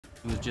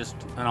He was just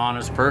an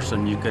honest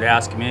person. You could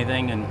ask him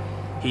anything and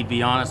he'd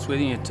be honest with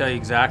you and tell you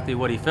exactly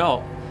what he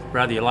felt,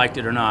 whether you liked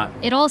it or not.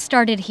 It all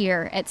started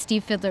here at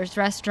Steve Fidler's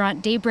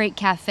restaurant, Daybreak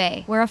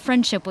Cafe, where a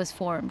friendship was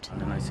formed.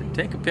 And I said,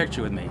 take a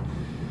picture with me.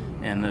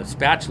 And the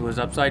spatula was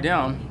upside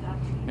down.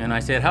 And I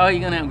said, how are you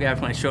going to,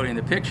 when I showed him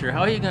the picture,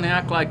 how are you going to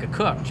act like a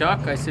cook,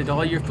 Chuck? I said,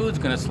 all your food's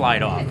going to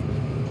slide off.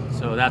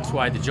 So that's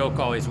why the joke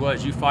always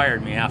was, you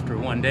fired me after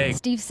one day.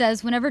 Steve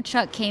says whenever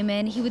Chuck came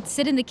in, he would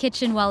sit in the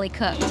kitchen while he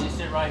cooked,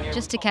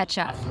 just to catch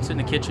up. Sit in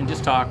the kitchen,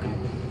 just talk and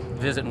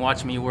visit and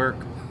watch me work.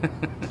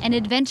 An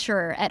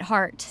adventurer at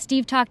heart,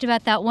 Steve talked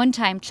about that one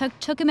time Chuck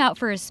took him out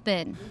for a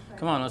spin.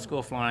 Come on, let's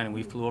go flying. And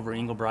we flew over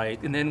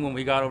Englebright. And then when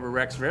we got over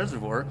Rex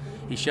Reservoir,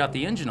 he shut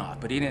the engine off,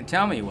 but he didn't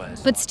tell me he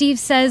was. But Steve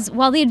says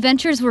while the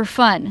adventures were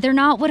fun, they're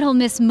not what he'll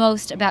miss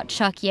most about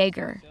Chuck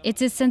Yaeger.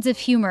 It's his sense of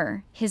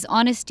humor, his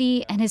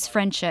honesty, and his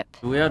friendship.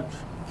 We had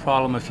a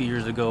problem a few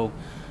years ago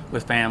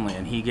with family,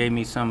 and he gave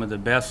me some of the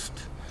best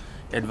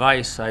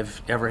advice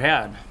I've ever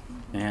had.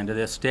 And to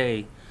this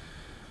day,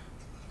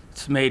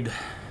 it's made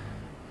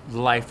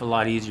life a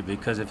lot easier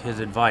because of his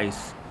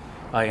advice.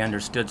 I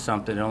understood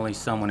something that only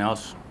someone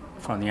else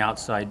from the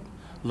outside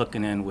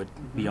looking in would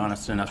be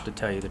honest enough to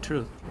tell you the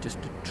truth. Just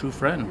a true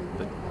friend,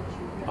 but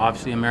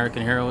obviously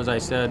American hero, as I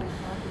said,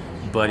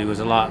 but he was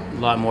a lot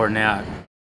more than that.